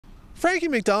Frankie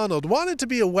MacDonald wanted to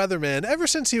be a weatherman ever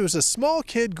since he was a small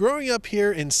kid growing up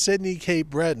here in Sydney, Cape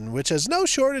Breton, which has no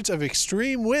shortage of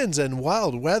extreme winds and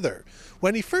wild weather.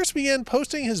 When he first began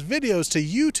posting his videos to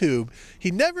YouTube,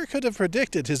 he never could have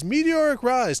predicted his meteoric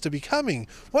rise to becoming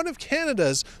one of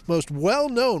Canada's most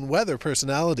well-known weather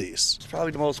personalities. He's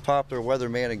probably the most popular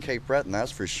weatherman in Cape Breton,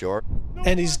 that's for sure.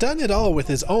 And he's done it all with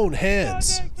his own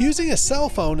hands. Using a cell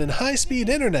phone and high-speed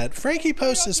internet, Frankie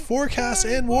posts his forecasts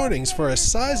and warnings for a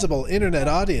sizable internet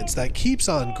audience that keeps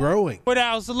on growing. When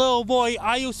I was a little boy,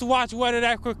 I used to watch Weather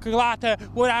Network a lot.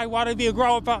 When I wanted to be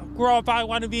grow up, I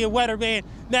want to be a weatherman.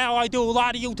 Now I do a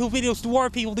lot of YouTube videos to warn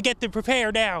people to get them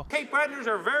prepared now. Cape Bretoners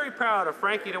are very proud of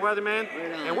Frankie the weatherman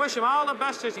and wish him all the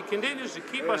best as he continues to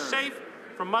keep us safe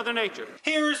from Mother Nature.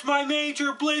 Here's my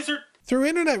major blizzard. Through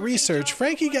internet research,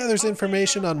 Frankie gathers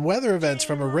information on weather events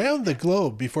from around the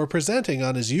globe before presenting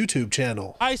on his YouTube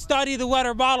channel. I study the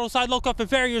weather models. I look up at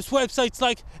various websites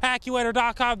like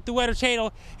AccuWeather.com, the Weather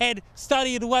Channel, and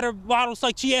study the weather models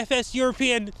like GFS,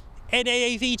 European,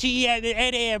 NAVGE, and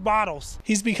NAM models.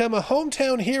 He's become a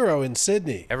hometown hero in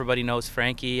Sydney. Everybody knows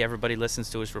Frankie, everybody listens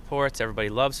to his reports, everybody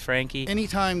loves Frankie.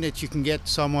 Anytime that you can get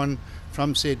someone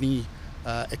from Sydney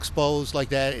exposed like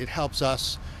that, it helps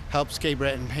us, helps Cape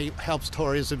Breton, helps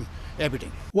tourism,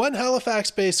 everything. One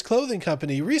Halifax-based clothing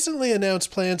company recently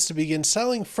announced plans to begin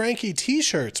selling Frankie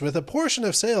t-shirts, with a portion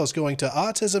of sales going to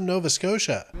Autism Nova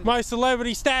Scotia. My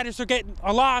celebrity status are getting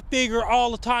a lot bigger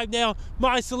all the time now.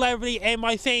 My celebrity and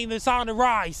my fame is on the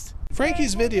rise.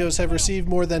 Frankie's videos have received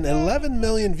more than 11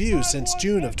 million views since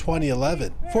June of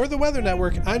 2011. For the Weather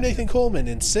Network, I'm Nathan Coleman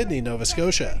in Sydney, Nova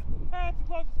Scotia.